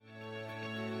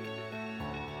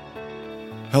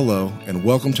Hello, and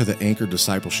welcome to the Anchor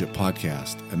Discipleship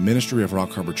Podcast, a ministry of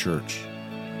Rock Harbor Church.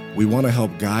 We want to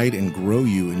help guide and grow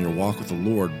you in your walk with the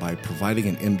Lord by providing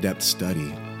an in-depth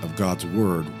study of God's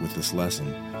Word with this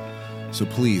lesson. So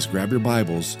please grab your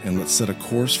Bibles and let's set a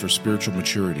course for spiritual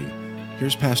maturity.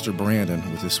 Here's Pastor Brandon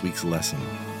with this week's lesson.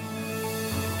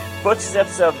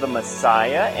 Footsteps of the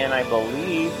Messiah, and I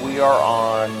believe we are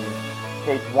on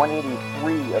page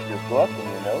 183 of your book in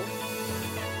your notes.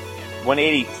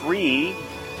 183,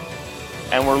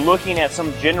 and we're looking at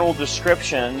some general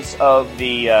descriptions of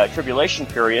the tribulation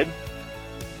period.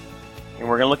 And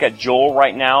we're going to look at Joel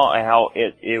right now and how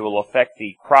it will affect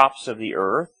the crops of the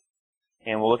earth.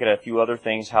 And we'll look at a few other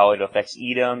things, how it affects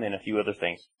Edom and a few other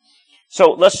things.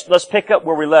 So let's pick up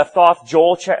where we left off.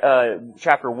 Joel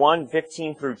chapter 1,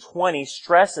 15 through 20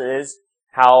 stresses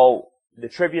how the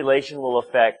tribulation will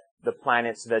affect the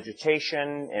planet's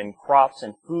vegetation and crops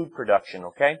and food production,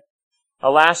 okay?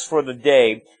 Alas, for the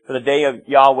day of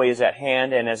Yahweh is at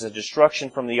hand, and as a destruction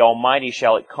from the Almighty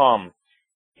shall it come.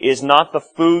 Is not the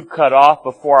food cut off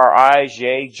before our eyes,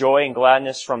 yea, joy and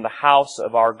gladness from the house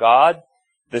of our God?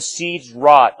 The seeds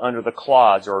rot under the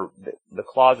clods, or the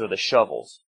clods are the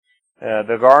shovels.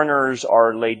 The garners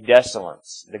are laid desolate.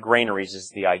 The granaries is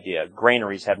the idea.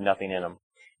 Granaries have nothing in them.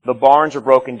 The barns are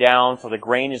broken down, for the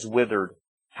grain is withered.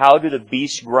 How do the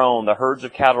beasts groan? The herds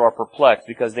of cattle are perplexed,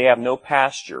 because they have no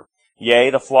pasture.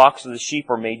 Yea, the flocks of the sheep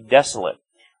are made desolate.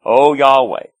 O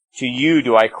Yahweh, to you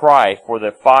do I cry, for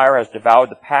the fire has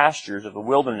devoured the pastures of the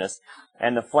wilderness,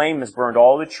 and the flame has burned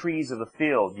all the trees of the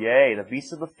field. Yea, the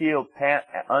beasts of the field pant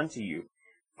unto you.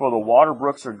 For the water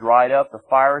brooks are dried up, the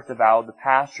fire has devoured the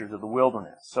pastures of the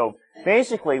wilderness. So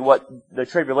basically what the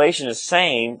tribulation is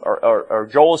saying, or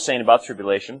Joel is saying about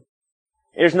tribulation,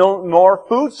 there's no more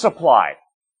food supply.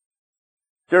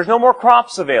 There's no more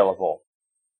crops available.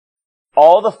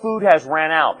 All the food has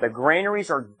ran out. The granaries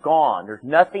are gone. There's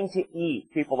nothing to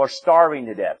eat. People are starving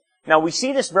to death. Now we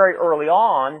see this very early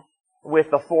on with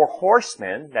the 4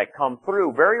 horsemen that come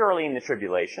through very early in the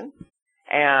tribulation.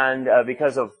 And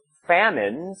because of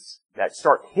famines that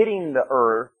start hitting the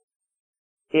earth,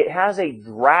 it has a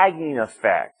dragging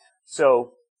effect.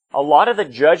 So a lot of the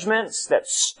judgments that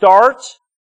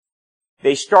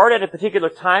they start at a particular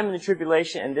time in the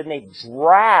tribulation, and then they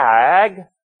drag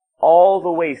all the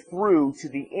way through to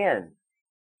the end.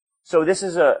 So this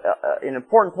is an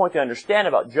important point to understand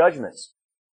about judgments.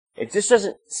 It just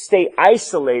doesn't stay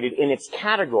isolated in its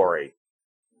category.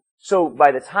 So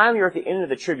by the time you're at the end of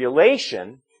the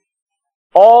tribulation,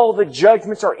 all the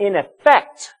judgments are in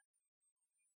effect.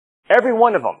 Every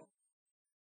one of them.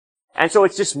 And so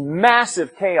it's just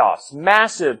massive chaos,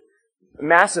 massive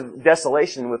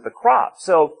desolation with the crop.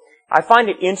 So I find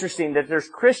it interesting that there's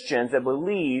Christians that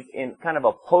believe in kind of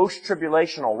a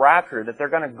post-tribulational rapture, that they're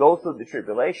going to go through the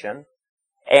tribulation,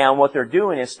 and what they're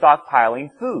doing is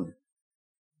stockpiling food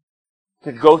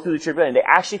to go through the tribulation. They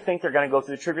actually think they're going to go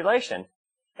through the tribulation.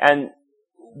 And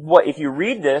if you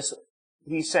read this,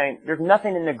 he's saying, there's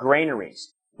nothing in the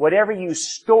granaries. Whatever you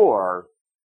store,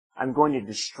 I'm going to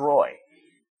destroy.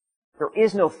 There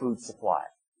is no food supply.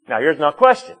 Now here's my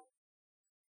question.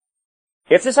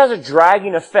 If this has a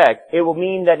dragging effect, it will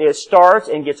mean that it starts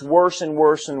and gets worse and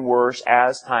worse and worse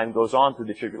as time goes on through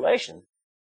the tribulation.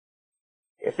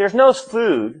 If there's no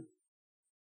food,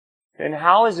 then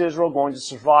how is Israel going to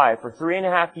survive for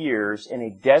 3.5 years in a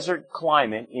desert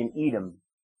climate in Edom?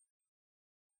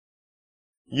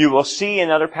 You will see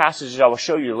in other passages I will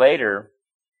show you later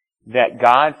that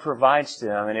God provides to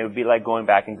them, and it would be like going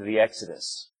back into the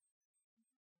Exodus.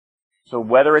 So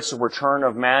whether it's a return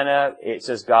of manna, it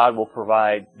says God will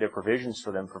provide their provisions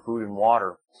for them for food and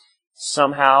water.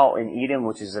 Somehow in Edom,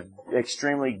 which is an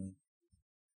extremely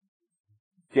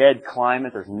dead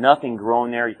climate, there's nothing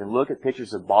growing there. You can look at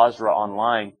pictures of Bozrah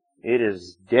online. It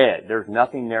is dead. There's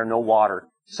nothing there, no water.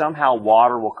 Somehow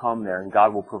water will come there and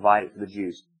God will provide it for the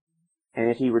Jews. And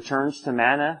if He returns to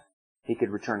manna, He could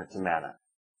return it to manna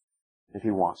if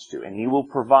He wants to. And He will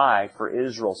provide for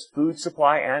Israel's food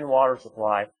supply and water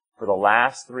supply for the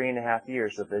last 3.5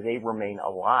 years so that they remain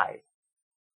alive.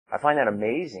 I find that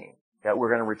amazing that we're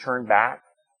going to return back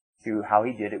to how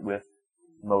He did it with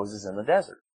Moses in the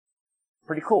desert.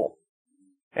 Pretty cool.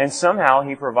 And somehow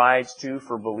He provides too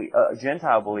for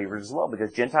Gentile believers as well,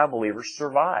 because Gentile believers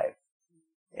survive.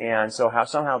 And so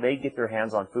somehow they get their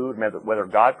hands on food, whether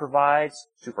God provides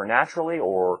supernaturally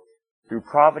or through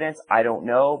providence, I don't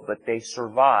know, but they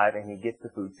survive and He gets the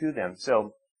food to them.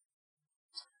 So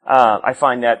I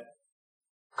find that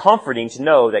comforting to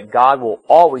know that God will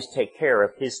always take care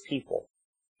of His people.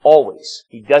 Always.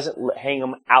 He doesn't hang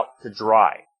them out to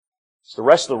dry. It's the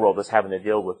rest of the world that's having to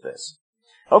deal with this.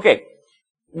 Okay.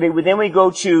 then we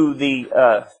go to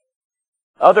the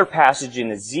other passage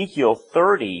in Ezekiel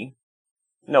 30.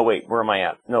 No, wait, where am I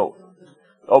at? No.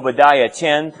 Obadiah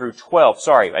 10 through 12.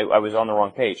 Sorry, I was on the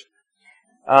wrong page.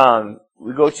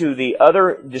 We go to the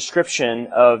other description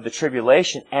of the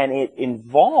tribulation, and it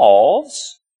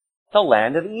involves the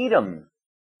land of Edom.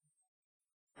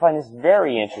 I find this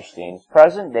very interesting.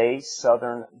 Present-day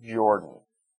southern Jordan.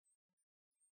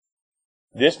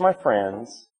 This, my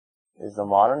friends, is the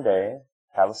modern-day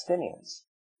Palestinians.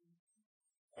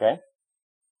 Okay?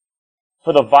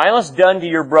 For the violence done to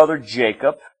your brother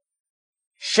Jacob,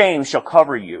 shame shall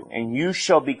cover you, and you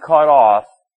shall be cut off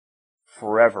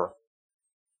forever.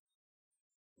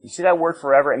 You see that word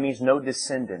forever? It means no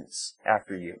descendants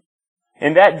after you.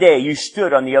 In that day you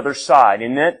stood on the other side.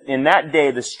 In that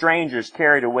day the strangers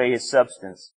carried away his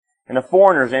substance, and the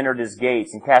foreigners entered his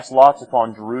gates and cast lots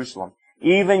upon Jerusalem.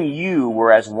 Even you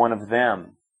were as one of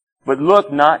them. But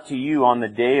look not to you on the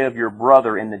day of your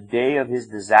brother in the day of his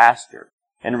disaster,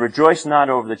 and rejoice not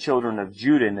over the children of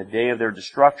Judah in the day of their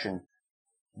destruction.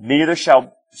 Neither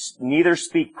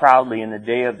speak proudly in the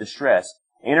day of distress.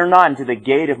 Enter not into the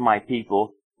gate of my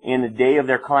people in the day of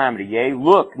their calamity. Yea,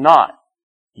 look not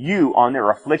you on their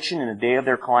affliction in the day of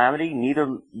their calamity,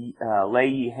 neither lay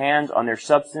ye hands on their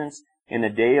substance in the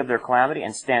day of their calamity,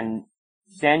 and stand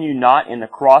you not in the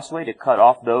crossway to cut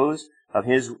off those of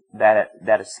his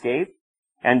that escape,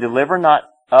 and deliver not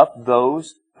up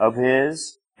those of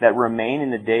his that remain in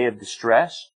the day of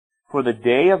distress? For the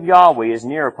day of Yahweh is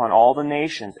near upon all the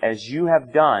nations. As you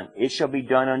have done, it shall be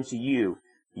done unto you.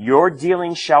 Your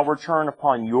dealing shall return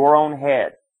upon your own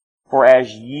head. For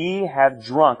as ye have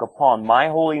drunk upon my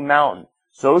holy mountain,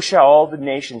 so shall all the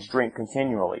nations drink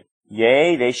continually.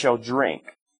 Yea, they shall drink,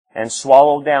 and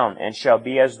swallow down, and shall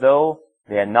be as though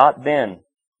they had not been.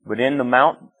 But in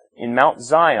Mount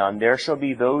Zion there shall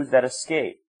be those that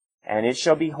escape, and it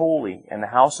shall be holy, and the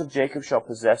house of Jacob shall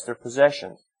possess their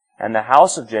possessions. And the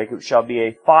house of Jacob shall be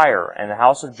a fire, and the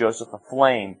house of Joseph a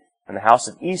flame, and the house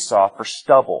of Esau for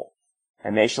stubble.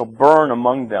 And they shall burn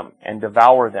among them, and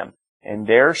devour them. And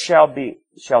there shall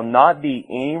not be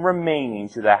any remaining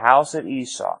to the house of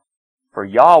Esau, for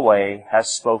Yahweh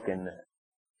has spoken it.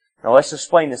 Now let's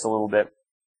explain this a little bit.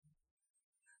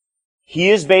 He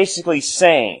is basically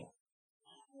saying,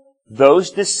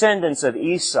 those descendants of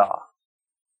Esau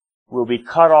will be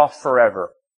cut off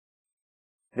forever.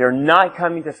 They're not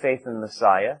coming to faith in the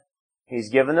Messiah. He's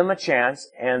given them a chance,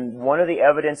 and one of the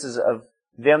evidences of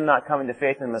them not coming to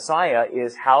faith in the Messiah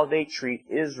is how they treat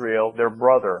Israel, their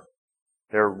brother,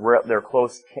 their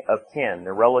close of kin,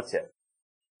 their relative.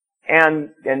 And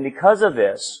because of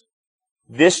this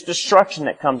destruction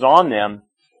that comes on them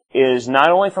is not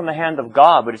only from the hand of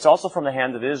God, but it's also from the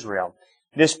hand of Israel.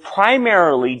 This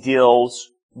primarily deals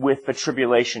with the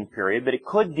tribulation period, but it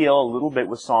could deal a little bit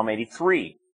with Psalm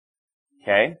 83.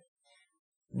 Okay?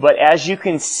 But as you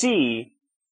can see,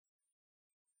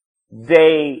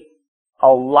 they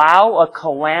allow a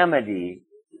calamity,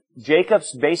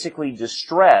 Jacob's basically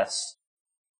distress,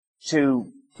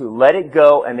 to let it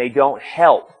go, and they don't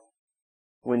help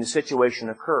when the situation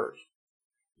occurs.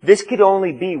 This could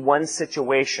only be one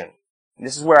situation.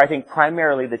 This is where I think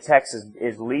primarily the text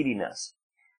is leading us.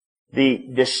 The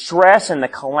distress and the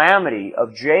calamity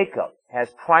of Jacob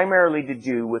has primarily to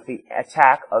do with the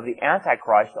attack of the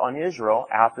Antichrist on Israel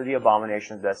after the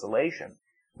abomination of desolation,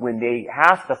 when they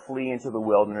have to flee into the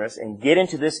wilderness and get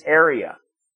into this area.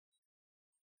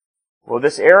 Well,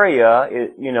 this area,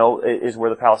 is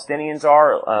where the Palestinians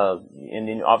are, and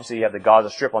then obviously you have the Gaza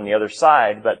Strip on the other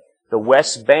side, but the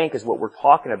West Bank is what we're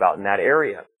talking about in that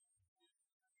area.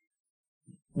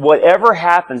 Whatever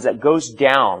happens that goes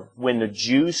down when the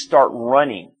Jews start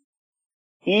running,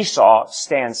 Esau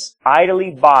stands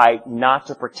idly by not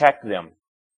to protect them.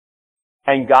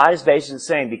 And God is basically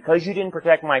saying, because you didn't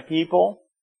protect my people,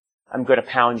 I'm going to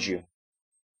pound you.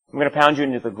 I'm going to pound you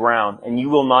into the ground, and you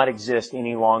will not exist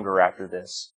any longer after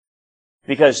this.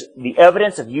 Because the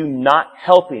evidence of you not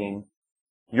helping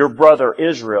your brother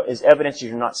Israel is evidence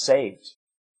you're not saved.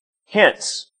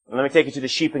 Hence, let me take you to the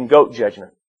sheep and goat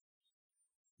judgment.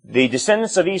 The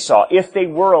descendants of Esau, if they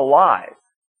were alive,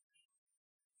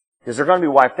 because they're going to be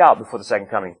wiped out before the second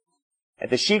coming, at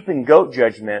the sheep and goat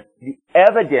judgment, the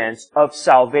evidence of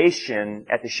salvation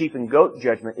at the sheep and goat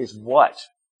judgment is what?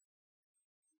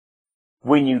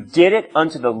 When you did it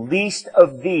unto the least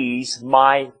of these,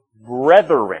 my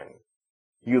brethren,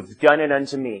 you've done it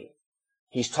unto me.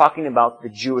 He's talking about the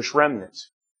Jewish remnant.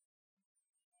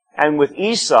 And with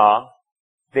Esau,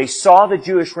 they saw the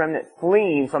Jewish remnant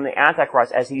fleeing from the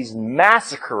Antichrist as he's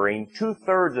massacring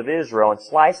 2/3 of Israel and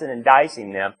slicing and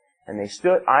dicing them. And they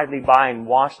stood idly by and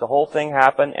watched the whole thing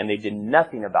happen, and they did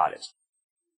nothing about it.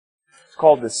 It's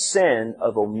called the sin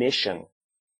of omission.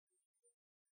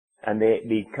 And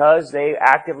because they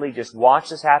actively just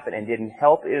watched this happen and didn't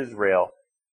help Israel,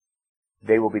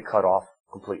 they will be cut off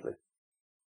completely.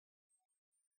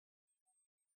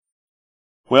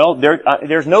 Well,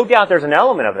 there's no doubt there's an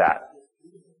element of that.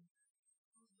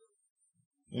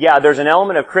 Yeah, there's an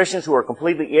element of Christians who are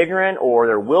completely ignorant, or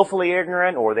they're willfully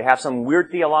ignorant, or they have some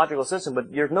weird theological system,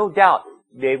 but there's no doubt,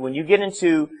 Dave, when you get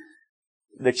into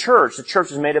the church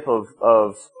is made up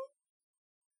of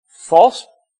false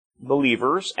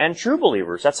believers and true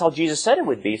believers. That's how Jesus said it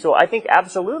would be. So I think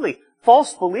absolutely,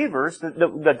 false believers,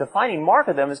 the defining mark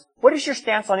of them is, what is your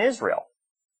stance on Israel?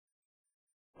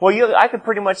 Well, I could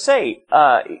pretty much say,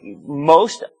 like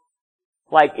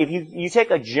if you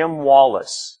take a Jim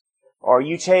Wallace, or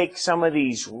you take some of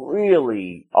these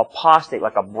really apostate,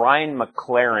 like a Brian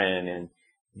McLaren and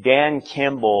Dan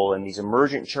Kimball and these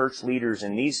emergent church leaders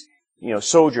and these,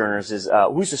 sojourners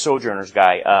who's the sojourners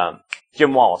guy?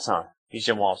 Jim Wallace, huh? He's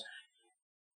Jim Wallace.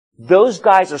 Those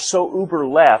guys are so uber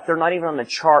left, they're not even on the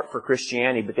chart for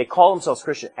Christianity, but they call themselves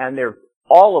Christian, and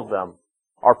all of them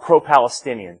are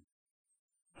pro-Palestinian.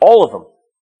 All of them.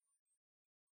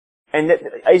 And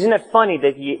isn't it funny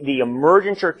that the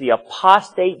emergent church, the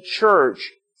apostate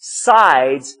church,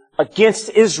 sides against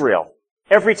Israel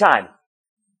every time?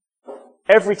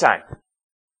 Every time.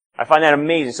 I find that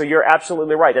amazing. So you're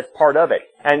absolutely right. That's part of it.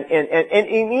 And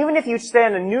even if you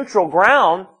stand on neutral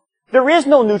ground, there is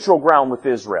no neutral ground with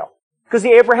Israel. Because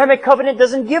the Abrahamic covenant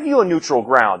doesn't give you a neutral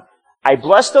ground. I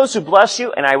bless those who bless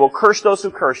you, and I will curse those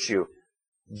who curse you.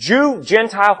 Jew,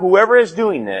 Gentile, whoever is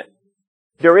doing it,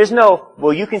 there is no,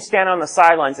 well, you can stand on the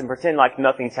sidelines and pretend like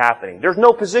nothing's happening. There's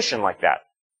no position like that.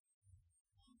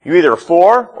 You're either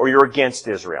for or you're against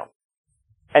Israel.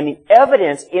 And the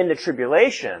evidence in the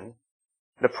tribulation,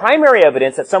 the primary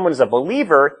evidence that someone is a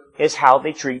believer, is how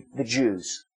they treat the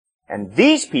Jews. And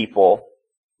these people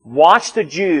watch the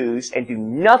Jews and do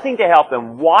nothing to help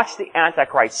them, watch the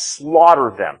Antichrist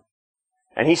slaughter them.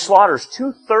 And he slaughters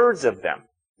 2/3 of them.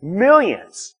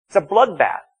 Millions. It's a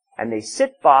bloodbath. And they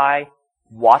sit by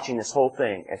watching this whole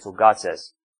thing. And so God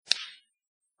says,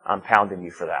 I'm pounding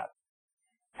you for that.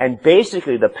 And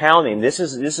basically the pounding, this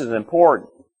is important.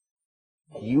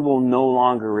 You will no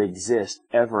longer exist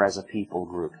ever as a people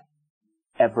group.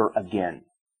 Ever again.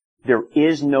 There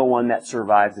is no one that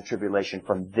survives the tribulation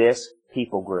from this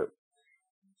people group.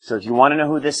 So if you want to know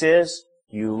who this is,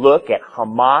 you look at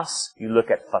Hamas, you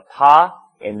look at Fatah,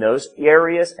 in those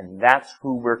areas, and that's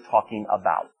who we're talking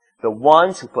about. The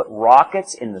ones who put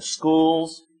rockets in the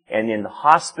schools and in the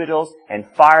hospitals and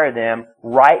fire them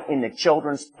right in the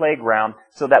children's playground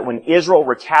so that when Israel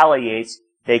retaliates,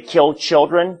 they kill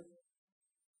children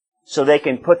so they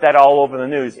can put that all over the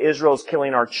news. Israel's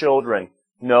killing our children.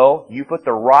 No, you put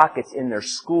the rockets in their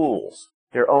schools.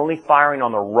 They're only firing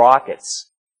on the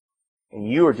rockets. And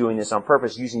you are doing this on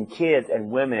purpose, using kids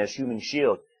and women as human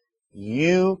shield.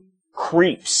 You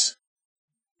creeps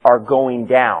are going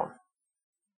down.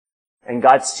 And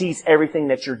God sees everything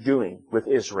that you're doing with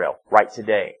Israel right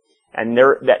today. And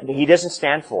He doesn't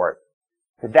stand for it.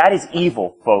 But that is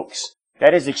evil, folks.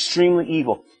 That is extremely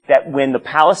evil. That when the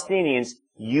Palestinians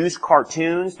use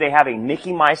cartoons, they have a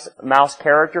Mickey Mouse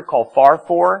character called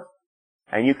Farfor,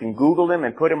 and you can Google him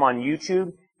and put him on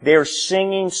YouTube. They're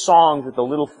singing songs with the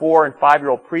little 4- and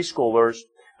 5-year-old preschoolers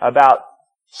about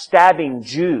stabbing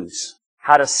Jews,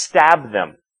 how to stab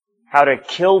them, how to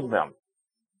kill them.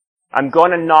 I'm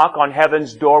going to knock on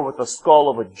heaven's door with the skull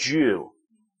of a Jew.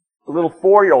 The little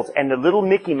 4-year-olds, and the little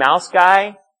Mickey Mouse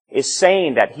guy is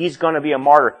saying that he's going to be a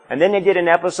martyr. And then they did an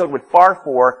episode with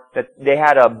Farfor that they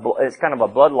had it's kind of a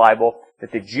blood libel,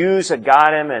 that the Jews had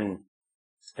got him and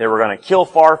they were going to kill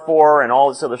Farfor and all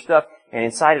this other stuff, and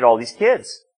incited all these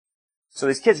kids. So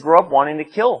these kids grow up wanting to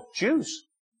kill Jews.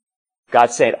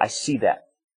 God said, I see that.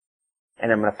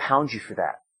 And I'm going to pound you for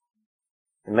that.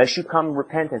 Unless you come to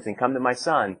repentance and come to my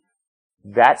Son,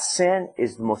 that sin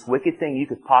is the most wicked thing you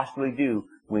could possibly do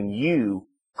when you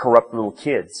corrupt little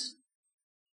kids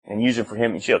and use them for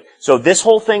him and shield. So this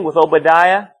whole thing with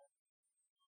Obadiah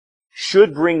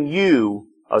should bring you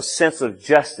a sense of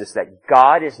justice that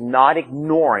God is not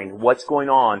ignoring what's going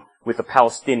on with the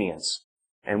Palestinians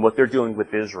and what they're doing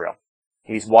with Israel.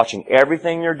 He's watching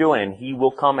everything they're doing, and He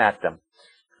will come at them.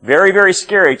 Very, very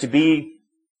scary to be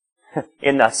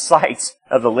in the sights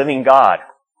of the living God.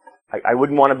 I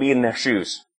wouldn't want to be in their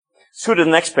shoes. Let's go to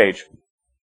the next page.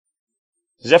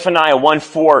 Zephaniah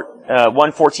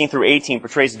 1:14 through 18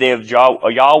 portrays the day of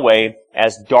Yahweh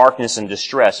as darkness and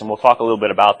distress, and we'll talk a little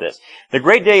bit about this. The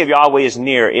great day of Yahweh is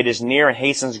near. It is near and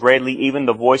hastens greatly, even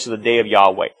the voice of the day of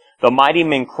Yahweh. The mighty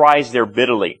man cries there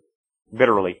bitterly.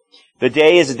 The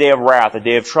day is a day of wrath, a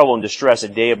day of trouble and distress, a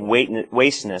day of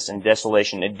wasteness and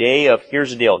desolation, a day of, here's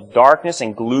the deal, darkness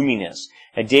and gloominess,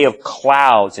 a day of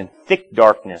clouds and thick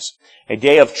darkness, a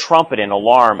day of trumpet and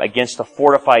alarm against the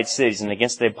fortified cities and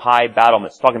against the high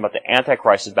battlements, talking about the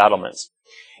Antichrist's battlements.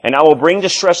 And I will bring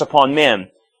distress upon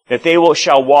men, that they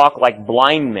shall walk like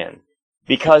blind men,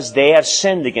 because they have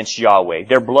sinned against Yahweh.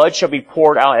 Their blood shall be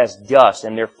poured out as dust,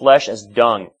 and their flesh as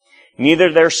dung.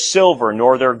 Neither their silver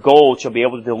nor their gold shall be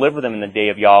able to deliver them in the day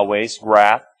of Yahweh's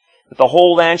wrath. But the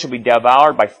whole land shall be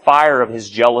devoured by fire of His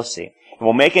jealousy. And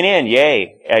will make an end,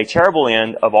 yea, a terrible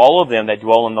end of all of them that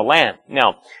dwell in the land.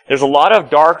 Now, there's a lot of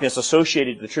darkness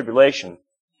associated with the tribulation.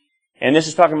 And this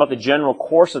is talking about the general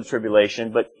course of the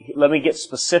tribulation, but let me get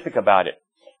specific about it.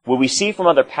 What we see from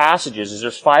other passages is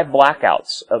there's 5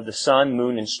 blackouts of the sun,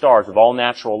 moon, and stars of all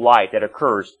natural light that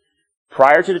occurs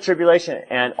prior to the tribulation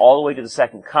and all the way to the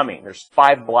second coming. There's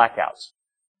 5 blackouts.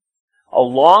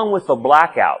 Along with the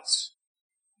blackouts,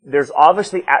 there's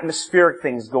obviously atmospheric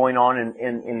things going on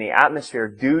in the atmosphere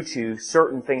due to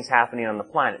certain things happening on the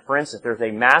planet. For instance, there's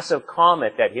a massive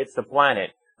comet that hits the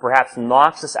planet, perhaps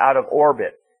knocks us out of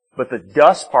orbit, but the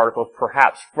dust particles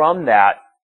perhaps from that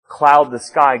cloud the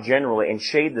sky generally and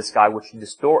shade the sky, which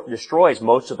destroys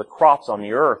most of the crops on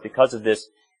the earth because of this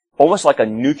almost like a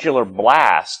nuclear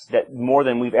blast that more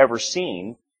than we've ever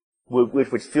seen,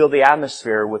 which would fill the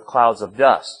atmosphere with clouds of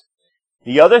dust.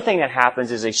 The other thing that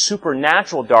happens is a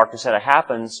supernatural darkness that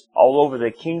happens all over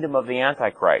the kingdom of the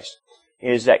Antichrist,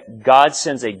 is that God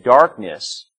sends a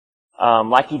darkness,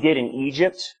 like He did in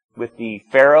Egypt with the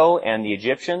Pharaoh and the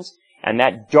Egyptians, and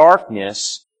that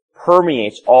darkness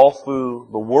permeates all through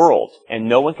the world, and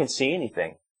no one can see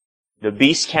anything. The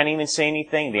beast can't even see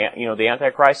anything. The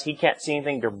Antichrist, he can't see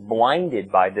anything. They're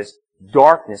blinded by this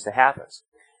darkness that happens.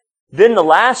 Then the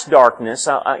last darkness,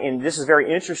 and this is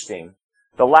very interesting,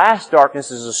 the last darkness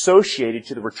is associated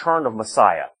to the return of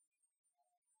Messiah.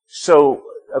 So,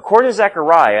 according to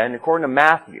Zechariah and according to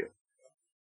Matthew,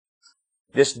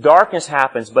 this darkness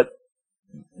happens, but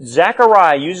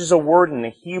Zechariah uses a word in the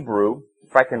Hebrew,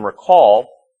 if I can recall,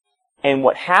 and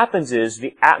what happens is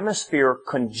the atmosphere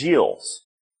congeals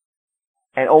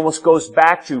and almost goes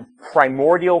back to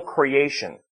primordial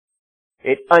creation.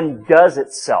 It undoes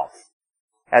itself.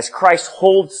 As Christ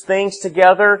holds things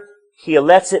together, He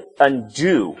lets it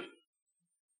undo.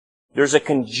 There's a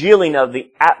congealing of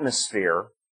the atmosphere,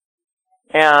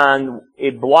 and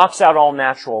it blocks out all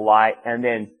natural light, and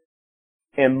then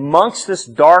amongst this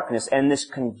darkness and this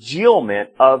congealment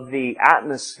of the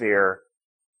atmosphere,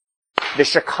 the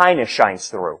Shekinah shines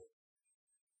through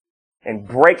and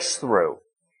breaks through.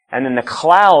 And then the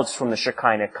clouds from the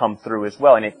Shekinah come through as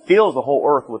well. And it fills the whole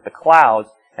earth with the clouds.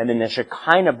 And then the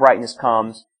Shekinah brightness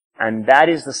comes. And that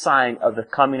is the sign of the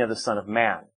coming of the Son of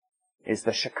Man, is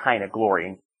the Shekinah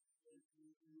glory.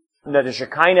 Now, the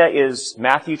Shekinah is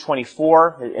Matthew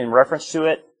 24 in reference to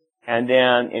it. And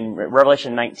then in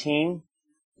Revelation 19,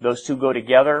 those two go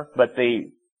together. But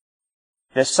the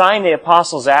sign the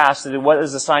apostles asked, what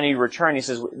is the sign of your return? He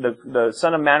says, the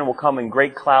Son of Man will come in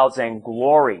great clouds and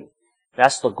glory.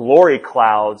 That's the glory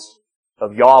clouds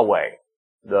of Yahweh,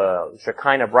 the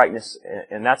Shekinah brightness.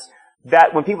 And that's,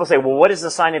 that when people say, well, what is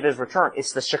the sign of His return?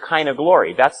 It's the Shekinah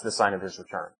glory. That's the sign of His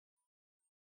return.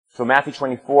 So Matthew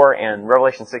 24 and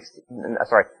Revelation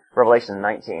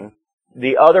 19.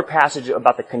 The other passage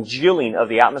about the congealing of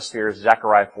the atmosphere is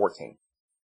Zechariah 14.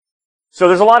 So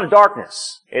there's a lot of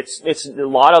darkness. It's a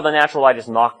lot of the natural light is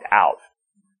knocked out.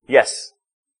 Yes.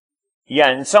 Yeah,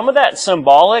 and some of that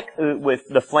symbolic with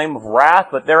the flame of wrath,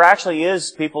 but there actually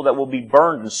is people that will be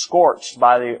burned and scorched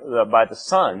by the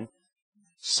sun.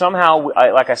 Somehow,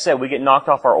 like I said, we get knocked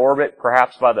off our orbit,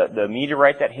 perhaps by the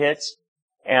meteorite that hits,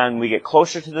 and we get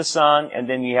closer to the sun, and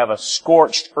then you have a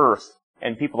scorched earth,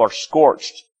 and people are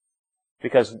scorched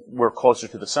because we're closer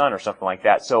to the sun or something like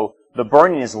that. So the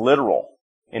burning is literal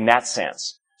in that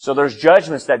sense. So there's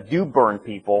judgments that do burn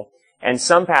people, and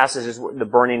some passages the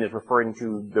burning is referring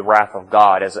to the wrath of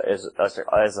God as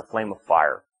a flame of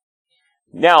fire.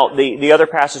 Now, the other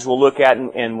passage we'll look at,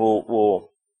 and we'll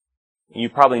you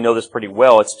probably know this pretty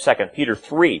well, it's 2 Peter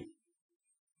 3.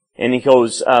 And he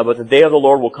goes, but the day of the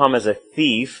Lord will come as a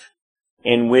thief,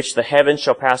 in which the heavens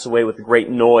shall pass away with a great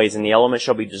noise, and the elements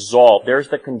shall be dissolved. There's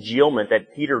the congealment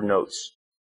that Peter notes.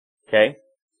 Okay?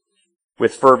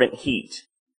 With fervent heat.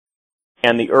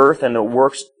 And the earth and the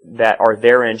works that are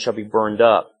therein shall be burned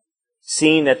up.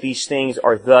 Seeing that these things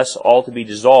are thus all to be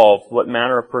dissolved, what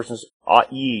manner of persons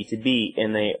ought ye to be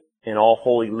in the in all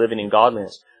holy living and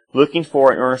godliness, looking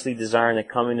for and earnestly desiring the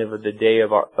coming of the day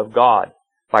of God,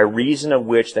 by reason of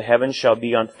which the heavens shall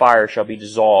be on fire, shall be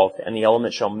dissolved, and the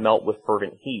elements shall melt with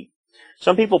fervent heat.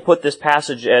 Some people put this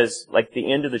passage as like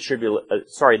the end of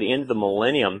the end of the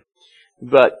millennium,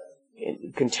 but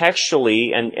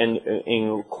contextually and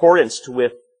in accordance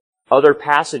with other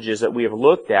passages that we have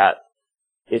looked at,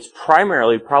 it's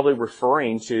primarily probably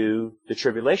referring to the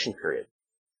tribulation period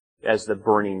as the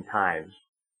burning time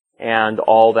and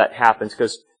all that happens,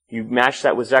 because you match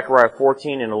that with Zechariah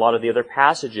 14 and a lot of the other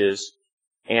passages,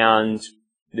 and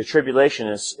the tribulation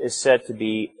is said to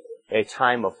be a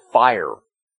time of fire.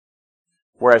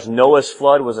 Whereas Noah's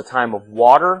flood was a time of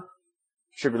water,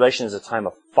 tribulation is a time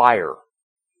of fire.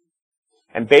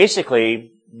 And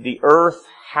basically, the earth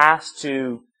has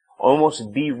to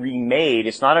almost be remade.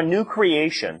 It's not a new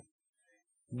creation,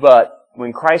 but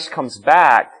when Christ comes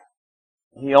back,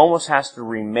 He almost has to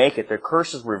remake it. The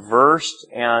curse is reversed,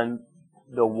 and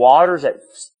the waters that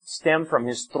stem from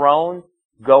His throne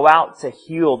go out to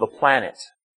heal the planet.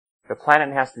 The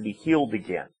planet has to be healed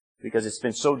again because it's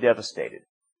been so devastated.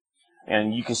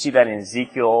 And you can see that in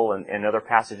Ezekiel and other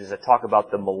passages that talk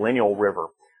about the millennial river.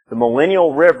 The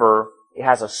millennial river, it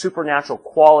has a supernatural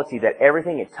quality that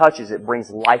everything it touches, it brings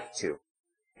life to.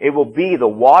 It will be the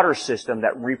water system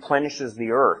that replenishes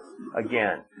the earth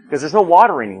again. Because there's no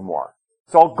water anymore.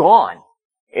 It's all gone.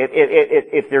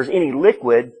 If there's any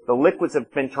liquid, the liquids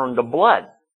have been turned to blood.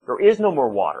 There is no more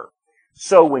water.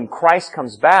 So when Christ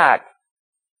comes back,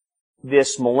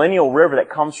 this millennial river that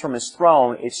comes from His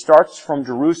throne, it starts from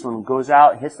Jerusalem, goes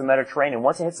out, hits the Mediterranean.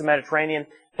 Once it hits the Mediterranean,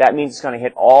 that means it's going to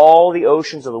hit all the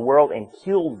oceans of the world and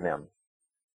heal them.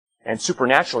 And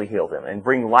supernaturally heal them and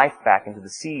bring life back into the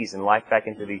seas and life back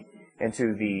into the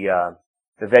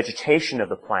vegetation of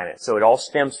the planet. So it all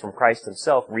stems from Christ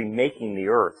Himself remaking the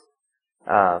earth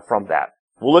from that.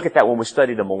 We'll look at that when we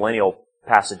study the millennial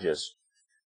passages.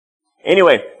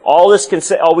 Anyway, all we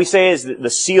say is that the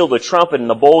seal, the trumpet, and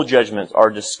the bowl judgments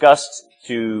are discussed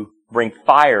to bring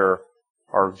fire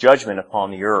or judgment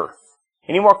upon the earth.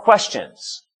 Any more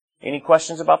questions? Any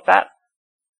questions about that?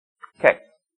 Okay.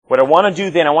 What I want to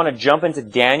do then, I want to jump into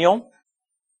Daniel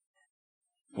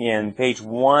in page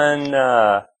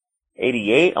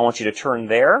 188. I want you to turn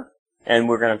there, and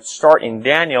we're going to start in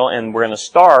Daniel, and we're going to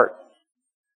start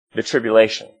the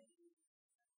tribulation.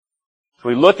 So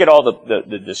we look at all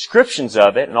the descriptions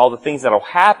of it and all the things that will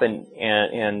happen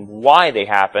and why they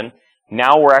happen.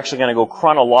 Now we're actually going to go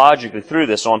chronologically through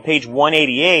this. So on page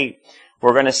 188,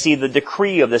 we're going to see the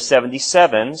decree of the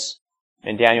 77s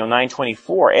in Daniel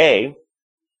 9:24a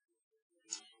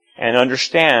and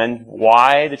understand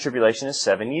why the tribulation is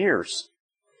 7 years.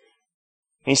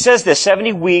 He says this,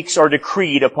 70 weeks are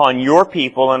decreed upon your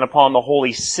people and upon the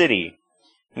holy city.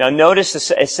 Now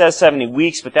notice it says 70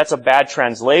 weeks, but that's a bad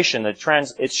translation. It's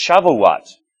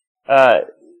Shavuot,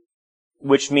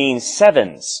 which means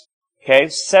sevens. Okay?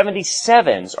 70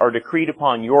 sevens are decreed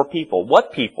upon your people.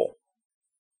 What people?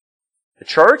 The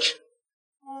church?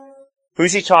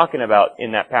 Who's he talking about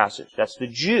in that passage? That's the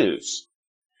Jews.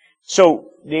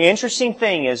 So the interesting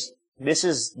thing is, this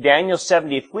is Daniel's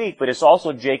 70th week, but it's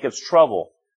also Jacob's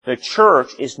trouble. The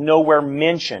church is nowhere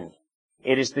mentioned.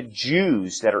 It is the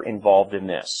Jews that are involved in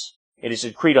this. It is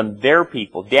decreed on their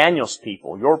people, Daniel's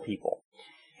people, your people,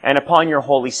 and upon your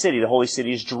holy city. The holy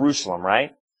city is Jerusalem,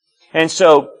 right? And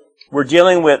so we're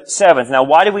dealing with sevens. Now,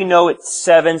 why do we know it's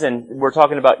sevens and we're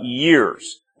talking about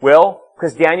years? Well,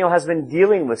 because Daniel has been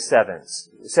dealing with 7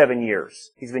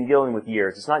 years. He's been dealing with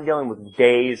years. It's not dealing with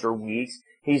days or weeks.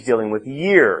 He's dealing with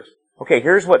years. Okay,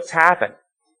 here's what's happened.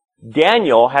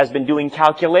 Daniel has been doing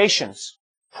calculations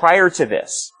prior to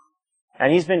this.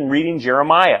 And he's been reading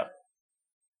Jeremiah.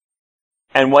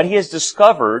 And what he has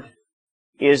discovered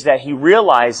is that he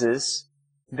realizes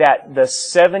that the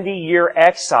 70-year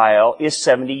exile is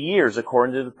 70 years,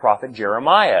 according to the prophet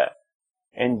Jeremiah.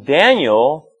 And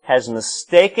Daniel has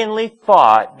mistakenly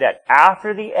thought that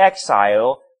after the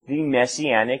exile, the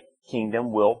Messianic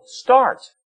kingdom will start.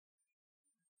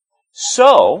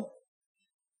 So,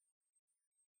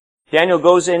 Daniel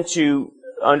goes into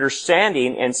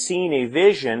understanding and seeing a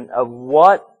vision of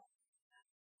what,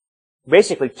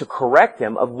 basically to correct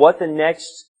him, of what the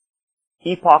next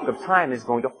epoch of time is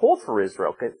going to hold for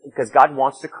Israel, because God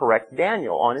wants to correct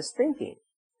Daniel on his thinking.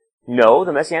 No,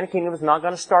 the Messianic kingdom is not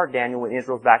going to start, Daniel, when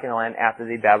Israel's back in the land after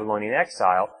the Babylonian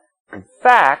exile. In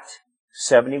fact,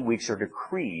 70 weeks are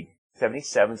decreed.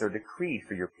 77s are decreed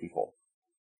for your people.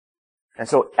 And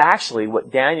so actually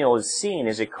what Daniel is seeing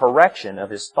is a correction of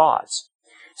his thoughts.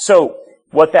 So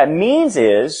what that means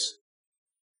is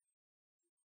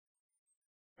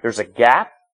there's a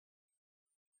gap.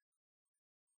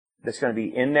 that's going to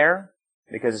be in there,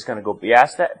 because it's going to go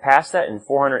past that. In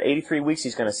 483 weeks,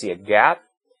 he's going to see a gap,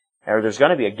 or there's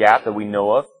going to be a gap that we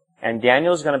know of. And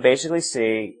Daniel's going to basically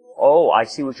say, oh, I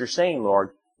see what you're saying,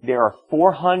 Lord. There are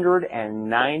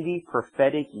 490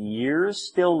 prophetic years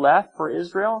still left for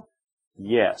Israel?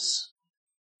 Yes.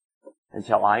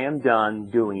 Until I am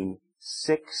done doing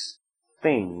 6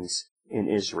 things in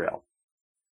Israel.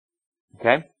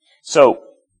 Okay? So,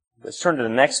 let's turn to the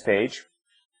next page,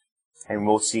 and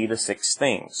we'll see the 6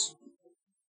 things.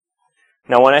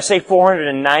 Now, when I say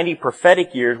 490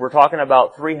 prophetic years, we're talking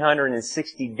about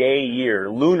 360-day year,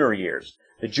 lunar years.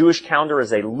 The Jewish calendar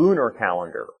is a lunar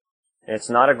calendar. And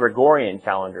it's not a Gregorian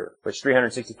calendar, which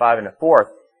 365 and a fourth.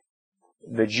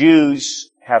 The Jews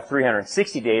have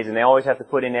 360 days, and they always have to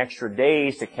put in extra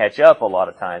days to catch up a lot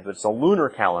of times, but it's a lunar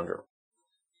calendar.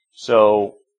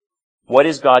 So, what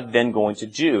is God then going to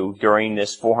do during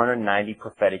this 490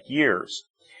 prophetic years?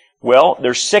 Well,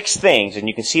 there's 6 things, and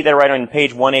you can see that right on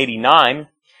page 189.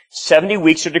 70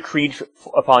 weeks are decreed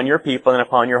upon your people and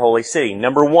upon your holy city.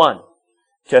 Number 1,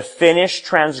 to finish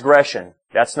transgression.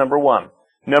 That's number 1.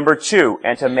 Number 2,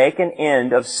 and to make an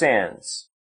end of sins.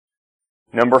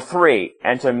 Number 3,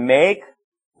 and to make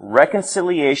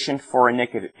reconciliation for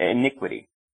iniquity.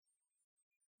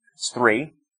 That's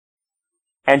 3.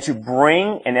 And to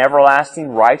bring an everlasting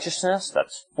righteousness.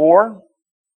 That's 4.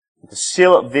 To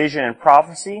seal up vision and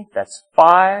prophecy. That's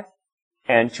 5.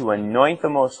 And to anoint the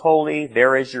most holy.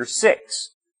 There is your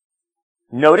 6.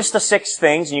 Notice the 6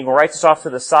 things, and you can write this off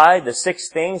to the side. The 6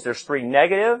 things, there's 3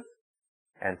 negative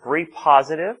and 3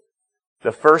 positive.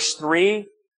 The first 3,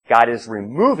 God is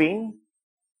removing,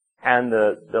 and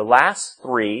the last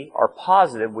 3 are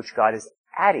positive, which God is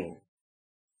adding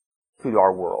to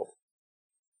our world.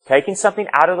 Taking something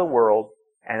out of the world,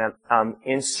 and I'm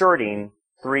inserting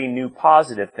 3 new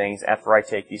positive things after I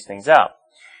take these things out.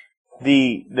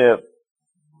 The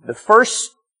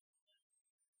first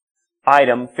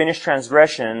item, finished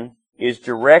transgression, is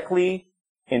directly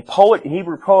in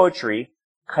Hebrew poetry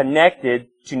connected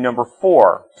to number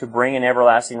 4, to bring an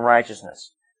everlasting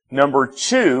righteousness. Number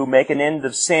 2, make an end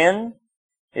of sin,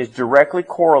 is directly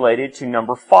correlated to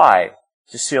number 5,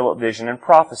 to seal up vision and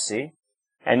prophecy.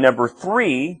 And number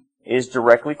 3 is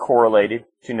directly correlated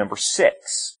to number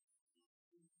 6.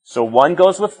 So 1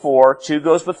 goes with 4, 2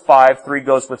 goes with 5, 3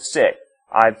 goes with 6.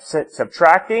 I'm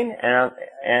subtracting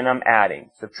and I'm adding.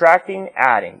 Subtracting,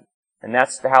 adding. And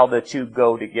that's how the 2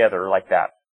 go together like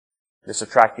that. The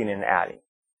subtracting and adding.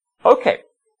 Okay.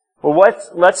 Well,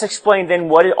 let's explain then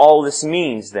what all this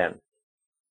means then.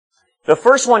 The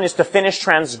first one is to finish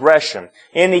transgression.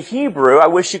 In the Hebrew, I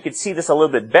wish you could see this a little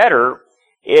bit better.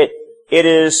 It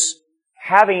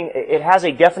has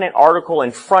a definite article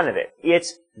in front of it.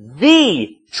 It's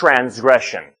the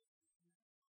transgression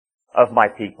of my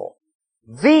people.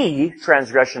 The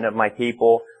transgression of my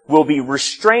people will be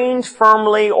restrained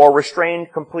firmly or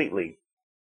restrained completely.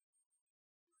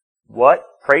 What,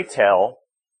 pray tell,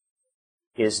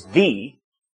 is the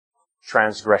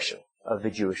transgression of the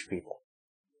Jewish people?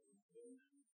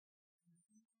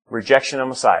 Rejection of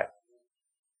Messiah.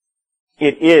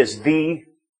 It is the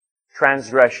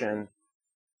transgression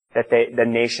that the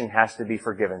nation has to be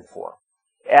forgiven for.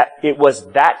 It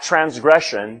was that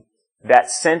transgression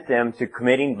that sent them to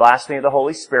committing blasphemy of the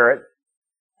Holy Spirit,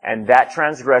 and that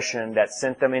transgression that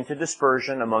sent them into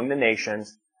dispersion among the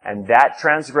nations, and that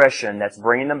transgression that's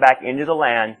bringing them back into the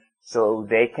land so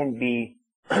they can be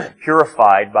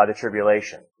purified by the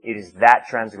tribulation. It is that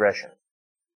transgression.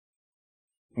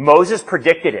 Moses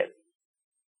predicted it.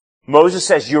 Moses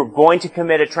says, you're going to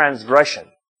commit a transgression.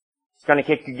 It's going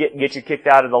to get you kicked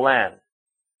out of the land.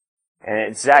 And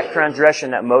it's that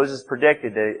transgression that Moses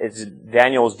predicted that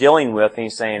Daniel is dealing with, and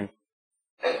he's saying,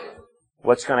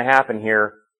 what's going to happen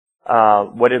here?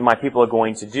 What my people are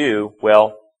going to do?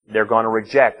 Well, they're going to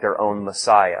reject their own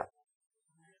Messiah.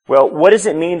 Well, what does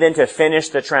it mean then to finish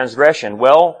the transgression?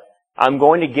 Well, I'm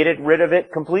going to get rid of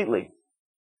it completely.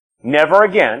 Never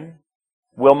again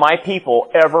will my people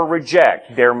ever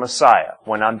reject their Messiah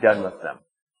when I'm done with them.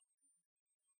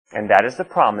 And that is the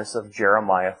promise of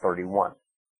Jeremiah 31.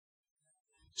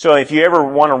 So if you ever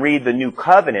want to read the New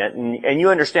Covenant, and you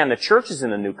understand the church is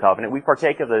in the New Covenant, we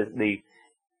partake of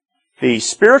the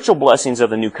spiritual blessings of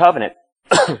the New Covenant.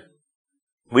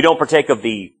 We don't partake of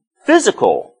the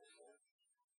physical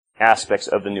aspects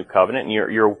of the New Covenant, and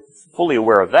you're fully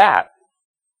aware of that.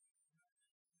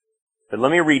 But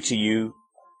let me read to you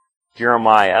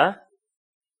Jeremiah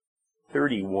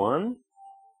 31.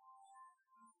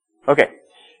 Okay.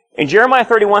 In Jeremiah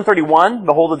 31:31,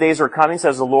 behold, the days are coming,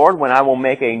 says the Lord, when I will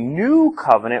make a new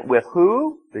covenant with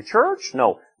who? The church?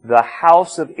 No, the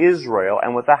house of Israel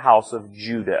and with the house of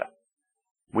Judah.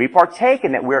 We partake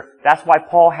in that. That's why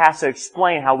Paul has to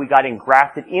explain how we got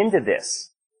engrafted into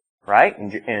this. Right?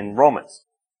 In Romans.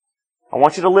 I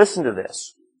want you to listen to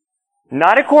this.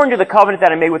 Not according to the covenant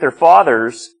that I made with their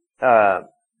fathers,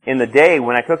 in the day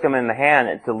when I took them in the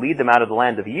hand to lead them out of the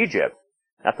land of Egypt.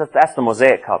 That's the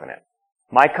Mosaic covenant.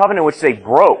 My covenant which they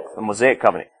broke, the Mosaic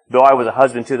covenant, though I was a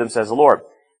husband to them, says the Lord.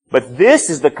 But this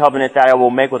is the covenant that I will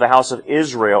make with the house of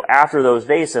Israel after those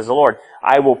days, says the Lord.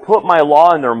 I will put my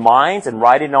law in their minds and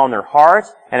write it on their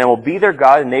hearts, and I will be their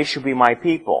God, and they shall be my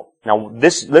people. Now,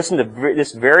 listen to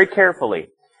this very carefully.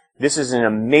 This is an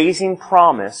amazing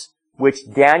promise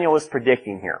which Daniel is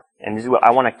predicting here. And this is what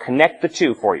I want to connect the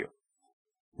two for you.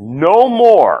 No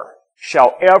more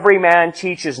shall every man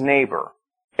teach his neighbor.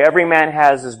 Every man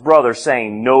has his brother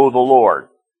saying, know the Lord.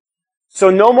 So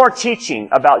no more teaching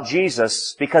about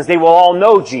Jesus because they will all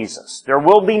know Jesus. There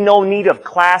will be no need of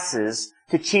classes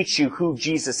to teach you who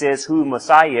Jesus is, who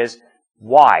Messiah is.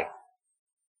 Why?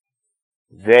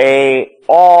 They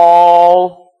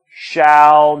all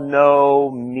shall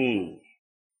know me.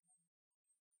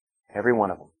 Every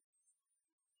one of them.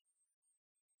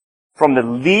 From the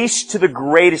least to the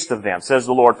greatest of them, says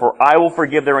the Lord, for I will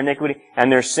forgive their iniquity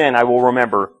and their sin I will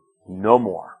remember no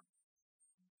more.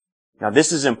 Now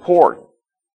this is important.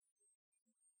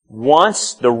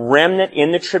 Once the remnant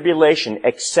in the tribulation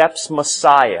accepts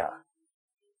Messiah,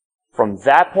 from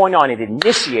that point on it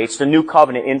initiates the new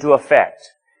covenant into effect.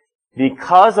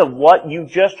 Because of what you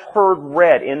just heard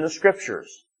read in the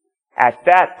Scriptures, at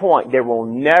that point there will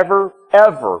never,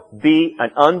 ever be an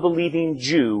unbelieving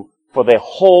Jew for the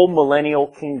whole millennial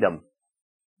kingdom.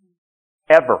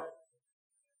 Ever.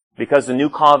 Because the new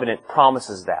covenant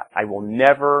promises that. I will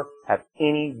never have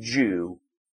any Jew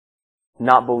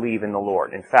not believe in the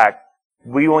Lord. In fact,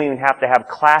 we won't even have to have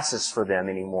classes for them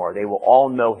anymore. They will all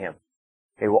know Him.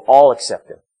 They will all accept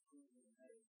Him.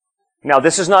 Now,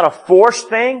 this is not a forced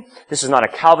thing. This is not a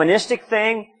Calvinistic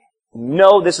thing.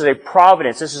 No, this is a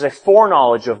providence. This is a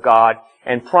foreknowledge of God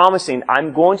and promising,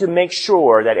 I'm going to make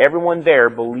sure that everyone there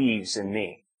believes in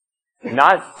me.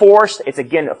 Not forced. It's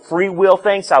again a free will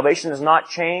thing. Salvation has not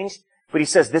changed. But He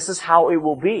says this is how it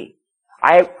will be.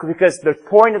 Because the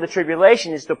point of the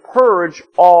tribulation is to purge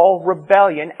all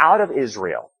rebellion out of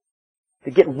Israel.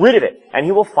 To get rid of it. And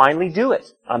He will finally do it.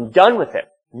 I'm done with it.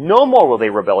 No more will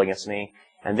they rebel against me.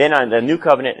 And then the new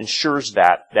covenant ensures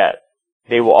that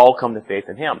they will all come to faith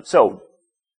in Him. So,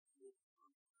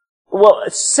 well,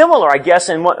 it's similar, I guess,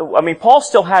 Paul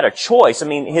still had a choice.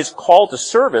 His call to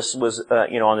service was,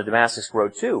 on the Damascus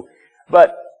Road too.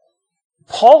 But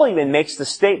Paul even makes the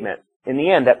statement in the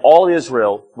end that all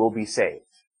Israel will be saved.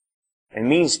 And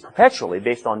means perpetually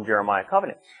based on Jeremiah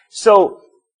covenant. So,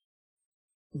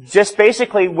 just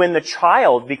basically when the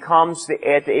child becomes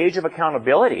at the age of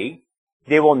accountability,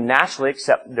 they will naturally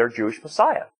accept their Jewish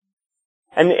Messiah.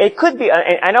 And it could be,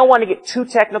 I don't want to get too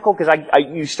technical because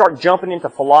you start jumping into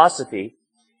philosophy,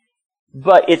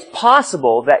 but it's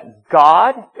possible that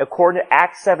God, according to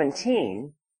Acts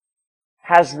 17,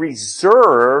 has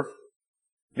reserved,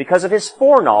 because of His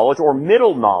foreknowledge or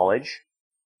middle knowledge,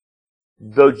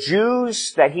 the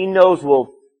Jews that He knows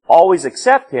will always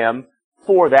accept Him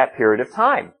for that period of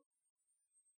time.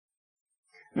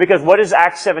 Because what is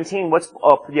Acts 17? What's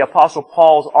the Apostle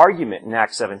Paul's argument in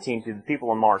Acts 17 to the people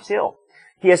on Mars Hill?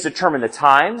 He has determined the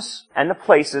times and the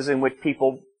places in which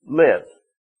people live.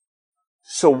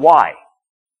 So why?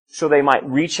 So they might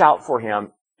reach out for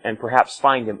Him and perhaps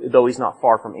find Him, though He's not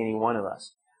far from any one of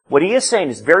us. What he is saying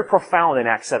is very profound in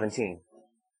Acts 17.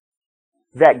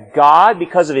 That God,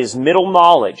 because of His middle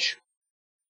knowledge,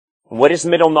 what is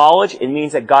middle knowledge? It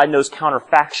means that God knows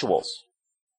counterfactuals.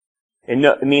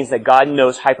 It means that God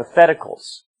knows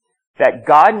hypotheticals. That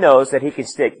God knows that He can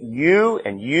stick you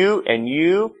and you and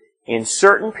you in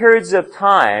certain periods of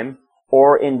time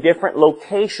or in different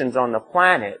locations on the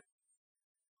planet.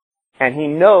 And He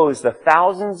knows the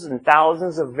thousands and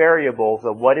thousands of variables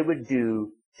of what it would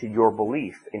do to your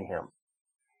belief in Him.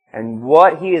 And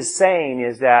what He is saying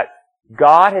is that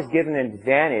God has given an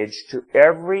advantage to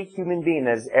every human being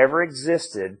that has ever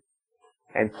existed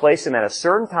and placed them at a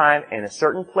certain time and a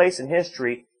certain place in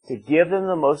history to give them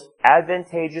the most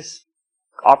advantageous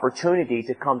opportunity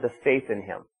to come to faith in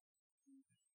Him.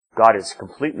 God is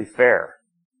completely fair.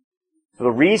 So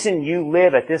the reason you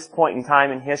live at this point in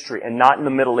time in history and not in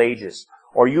the Middle Ages,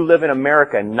 or you live in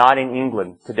America and not in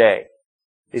England today,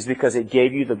 is because it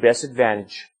gave you the best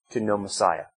advantage to know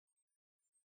Messiah.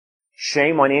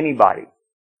 Shame on anybody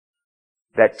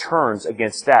that turns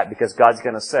against that, because God's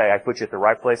going to say, I put you at the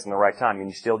right place in the right time and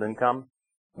you still didn't come.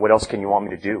 What else can you want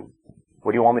me to do?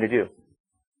 What do you want me to do?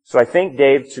 So I think,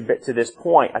 Dave, to this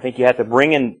point, I think you have to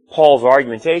bring in Paul's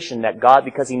argumentation that God,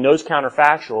 because He knows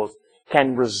counterfactuals,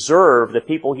 can reserve the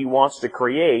people He wants to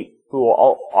create who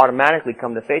will automatically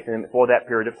come to faith in Him for that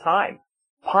period of time.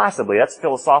 Possibly. That's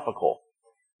philosophical.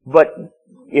 But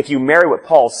if you marry what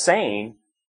Paul's saying,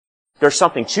 there's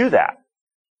something to that.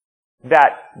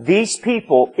 That these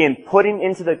people, in putting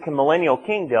into the millennial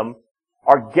kingdom,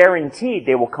 are guaranteed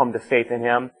they will come to faith in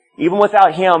Him, even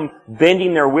without Him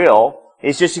bending their will.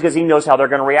 It's just because He knows how they're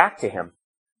going to react to Him.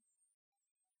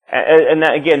 And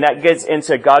that, again, that gets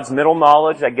into God's middle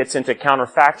knowledge, that gets into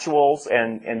counterfactuals,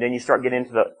 and then you start getting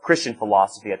into the Christian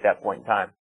philosophy at that point in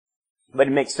time. But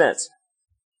it makes sense.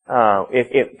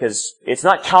 Because it's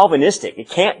not Calvinistic. It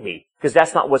can't be, because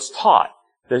that's not what's taught.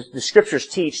 The Scriptures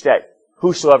teach that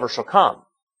whosoever shall come.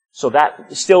 So that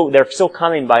they're still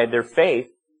coming by their faith,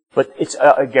 but it's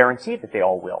a guarantee that they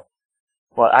all will.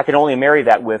 Well, I can only marry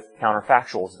that with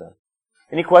counterfactuals then.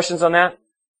 Any questions on that?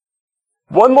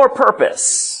 One more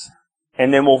purpose,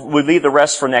 and then we'll leave the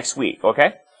rest for next week,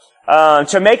 okay?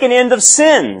 To make an end of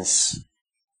sins.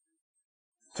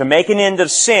 To make an end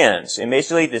of sins. And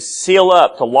basically to seal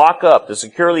up, to lock up, to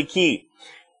securely keep.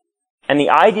 And the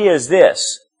idea is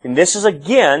this, and this is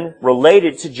again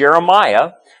related to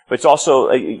Jeremiah, but it's also,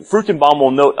 Fruchtenbaum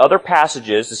will note other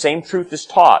passages, the same truth is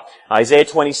taught. Isaiah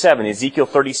 27, Ezekiel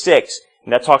 36,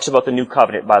 and that talks about the new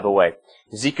covenant, by the way.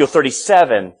 Ezekiel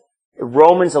 37,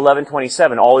 Romans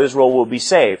 11:27, all Israel will be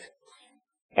saved.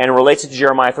 And it relates it to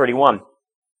Jeremiah 31.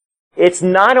 It's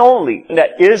not only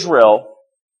that Israel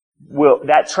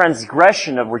that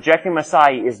transgression of rejecting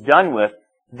Messiah is done with,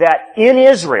 that in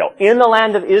Israel, in the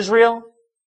land of Israel,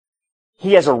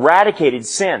 He has eradicated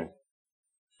sin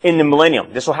in the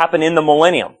millennium. This will happen in the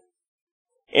millennium.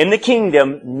 In the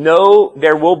kingdom,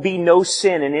 there will be no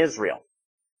sin in Israel.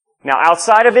 Now,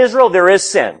 outside of Israel, there is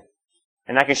sin.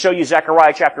 And I can show you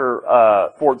Zechariah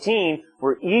chapter 14,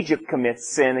 where Egypt commits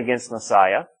sin against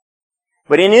Messiah.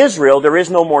 But in Israel, there is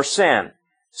no more sin.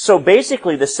 So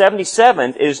basically, the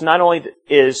 77th is not only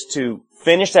is to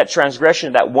finish that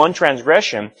transgression, that one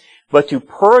transgression, but to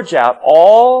purge out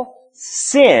all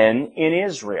sin in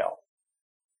Israel.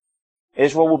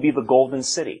 Israel will be the golden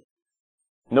city.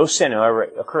 No sin will ever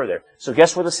occur there. So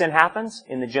guess where the sin happens?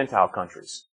 In the Gentile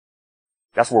countries.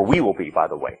 That's where we will be, by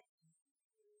the way.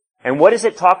 And what does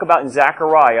it talk about in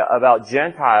Zechariah about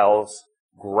Gentiles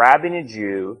grabbing a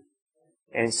Jew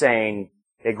and saying,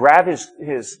 they grab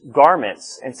his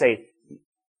garments and say,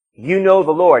 "You know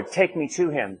the Lord, take me to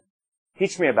Him.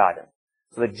 Teach me about Him."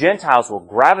 So the Gentiles will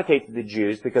gravitate to the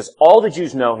Jews because all the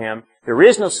Jews know Him, there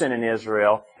is no sin in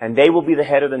Israel, and they will be the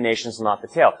head of the nations, not the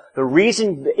tail. The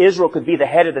reason Israel could be the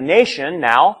head of the nation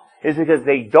now is because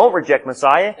they don't reject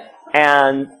Messiah,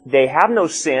 and they have no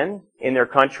sin in their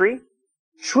country.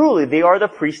 Truly, they are the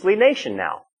priestly nation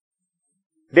now.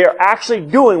 They're actually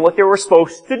doing what they were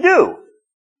supposed to do.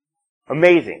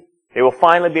 Amazing. They will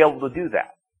finally be able to do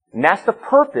that. And that's the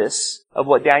purpose of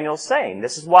what Daniel's saying.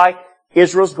 This is why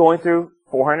Israel's going through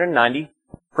 490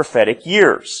 prophetic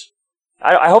years.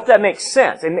 I hope that makes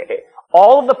sense. And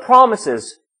all of the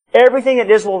promises, everything that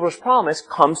Israel was promised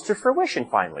comes to fruition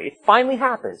finally. It finally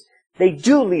happens. They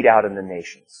do lead out in the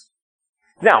nations.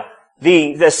 Now,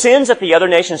 the sins that the other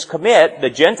nations commit, the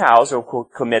Gentiles will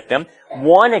commit them.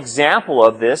 One example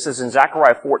of this is in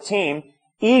Zechariah 14.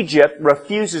 Egypt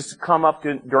refuses to come up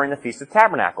during the Feast of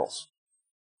Tabernacles.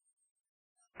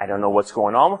 I don't know what's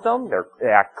going on with them. They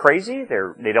act crazy.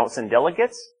 They don't send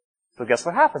delegates. So guess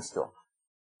what happens to them?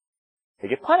 They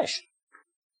get punished.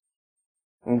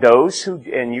 And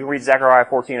and you read Zechariah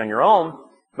 14 on your own,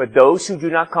 but those who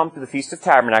do not come to the Feast of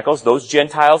Tabernacles, those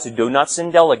Gentiles who do not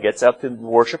send delegates up to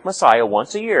worship Messiah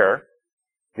once a year,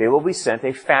 they will be sent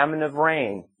a famine of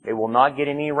rain. They will not get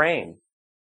any rain.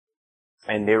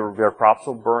 And their crops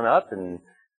will burn up,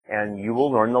 and you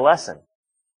will learn the lesson.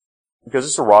 Because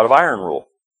it's a rod of iron rule.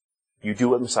 You do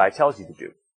what Messiah tells you to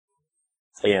do.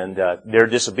 And their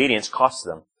disobedience costs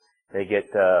them. They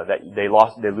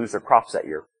lose their crops that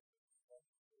year.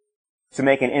 To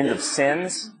make an end of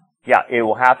sins, yeah, it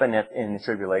will happen in the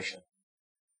tribulation.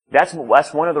 That's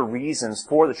one of the reasons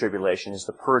for the tribulation, is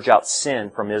to purge out sin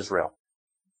from Israel.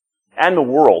 And the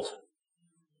world.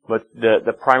 But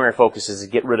the primary focus is to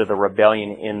get rid of the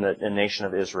rebellion in the nation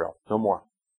of Israel. No more.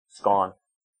 It's gone.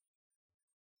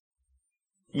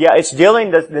 Yeah, it's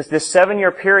dealing this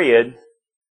 7-year period,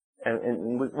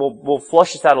 and we'll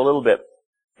flush this out a little bit.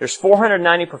 There's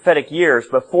 490 prophetic years,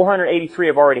 but 483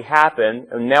 have already happened,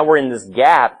 and now we're in this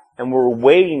gap, and we're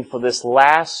waiting for this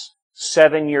last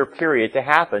 7-year period to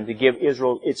happen to give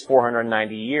Israel its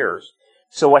 490 years.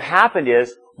 So what happened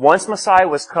is, once Messiah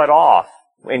was cut off,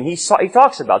 and he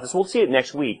talks about this, we'll see it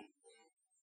next week,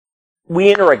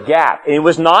 we enter a gap. And it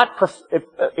was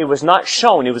not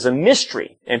shown, it was a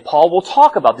mystery. And Paul will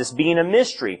talk about this being a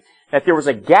mystery, that there was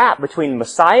a gap between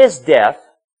Messiah's death,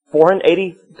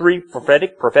 483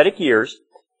 prophetic years,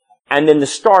 and then the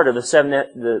start of the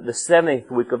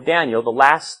 70th week of Daniel, the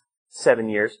last 7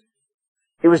 years.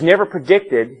 It was never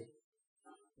predicted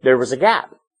there was a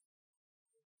gap.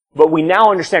 But we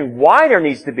now understand why there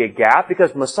needs to be a gap,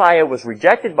 because Messiah was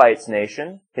rejected by his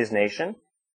nation,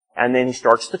 and then he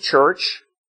starts the church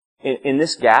in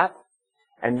this gap,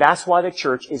 and that's why the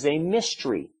church is a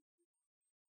mystery.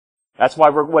 That's why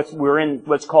we're in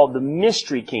what's called the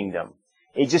mystery kingdom.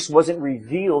 It just wasn't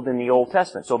revealed in the Old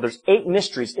Testament. So there's 8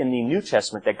 mysteries in the New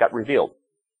Testament that got revealed.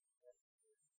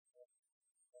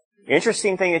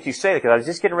 Interesting thing that you say that, because I was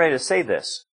just getting ready to say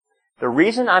this. The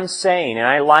reason I'm saying, and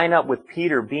I line up with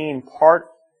Peter being part,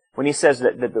 when he says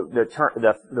that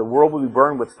the world will be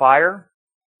burned with fire,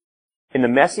 in the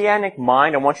Messianic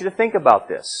mind, I want you to think about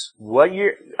this. What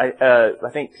year, I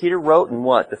think Peter wrote in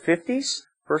what, the 50s?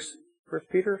 First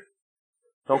Peter?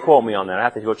 Don't quote me on that. I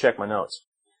have to go check my notes.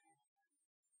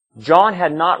 John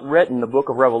had not written the book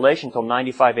of Revelation until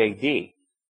 95 AD.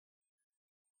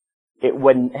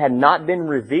 It had not been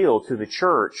revealed to the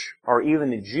church, or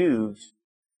even the Jews,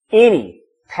 any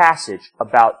passage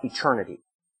about eternity.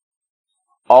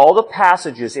 All the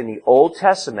passages in the Old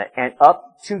Testament and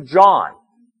up to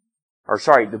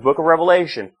the book of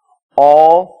Revelation,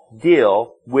 all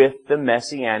deal with the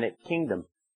Messianic kingdom.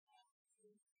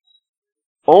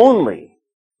 Only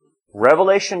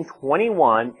Revelation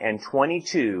 21 and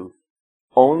 22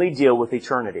 only deal with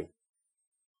eternity.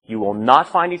 You will not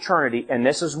find eternity, and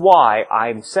this is why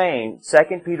I'm saying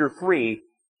 2 Peter 3,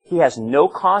 he has no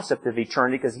concept of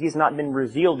eternity because he's not been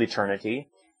revealed eternity.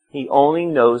 He only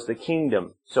knows the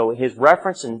kingdom. So his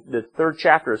reference in the 3rd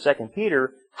chapter of 2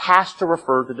 Peter has to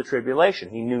refer to the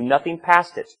tribulation. He knew nothing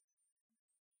past it.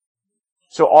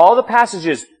 So all the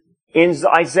passages in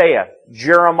Isaiah,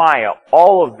 Jeremiah,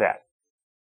 all of that,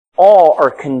 all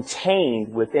are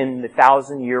contained within the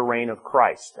 1,000-year reign of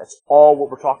Christ. That's all what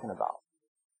we're talking about.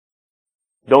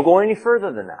 Don't go any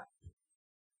further than that.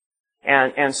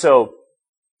 And so,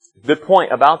 good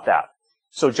point about that.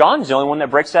 So John's the only one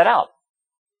that breaks that out.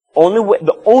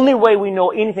 The only way we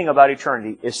know anything about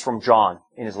eternity is from John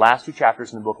in his last 2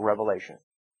 chapters in the book of Revelation.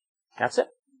 That's it.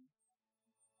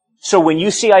 So when you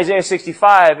see Isaiah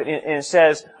 65 and it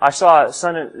says, I saw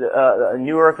a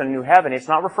new earth and a new heaven, it's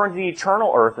not referring to the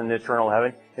eternal earth and the eternal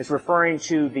heaven. It's referring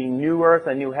to the new earth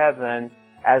and new heaven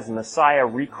as Messiah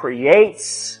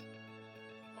recreates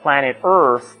planet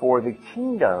Earth for the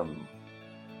kingdom.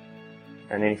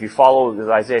 And then if you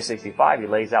follow Isaiah 65, he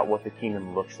lays out what the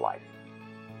kingdom looks like.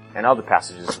 And other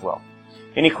passages as well.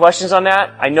 Any questions on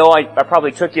that? I know I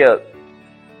probably took you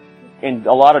in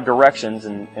a lot of directions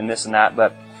and this and that,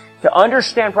 but to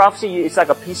understand prophecy, it's like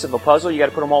a piece of a puzzle. You got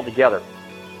to put them all together.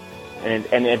 And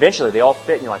eventually they all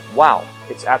fit and you're like, wow,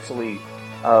 it's absolutely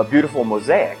a beautiful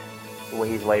mosaic the way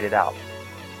he's laid it out.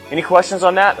 Any questions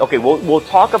on that? Okay, we'll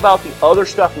talk about the other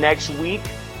stuff next week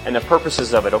and the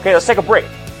purposes of it. Okay, let's take a break.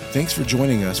 Thanks for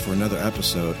joining us for another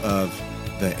episode of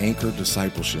The Anchor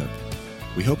Discipleship.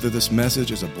 We hope that this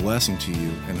message is a blessing to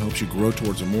you and helps you grow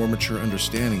towards a more mature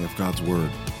understanding of God's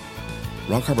Word.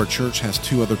 Rock Harbor Church has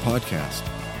 2 other podcasts.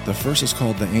 The first is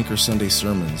called The Anchor Sunday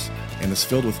Sermons and is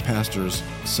filled with pastors'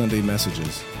 Sunday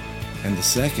messages. And the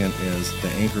second is The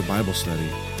Anchor Bible Study.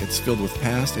 It's filled with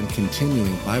past and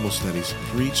continuing Bible studies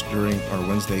preached during our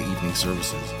Wednesday evening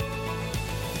services.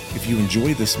 If you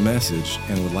enjoyed this message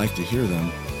and would like to hear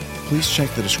them, please check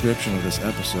the description of this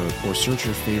episode or search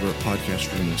your favorite podcast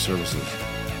streaming services.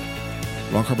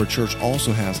 Rock Harbor Church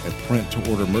also has a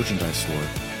print-to-order merchandise store.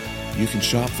 You can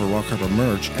shop for Rock Harbor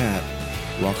merch at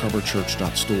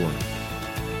rockharborchurch.store.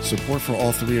 Support for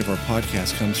all 3 of our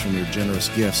podcasts comes from your generous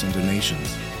gifts and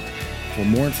donations. For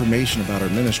more information about our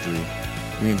ministry,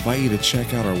 we invite you to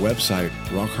check out our website,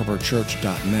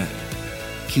 rockharborchurch.net.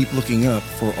 Keep looking up,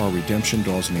 for our redemption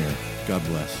draws near. God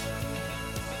bless.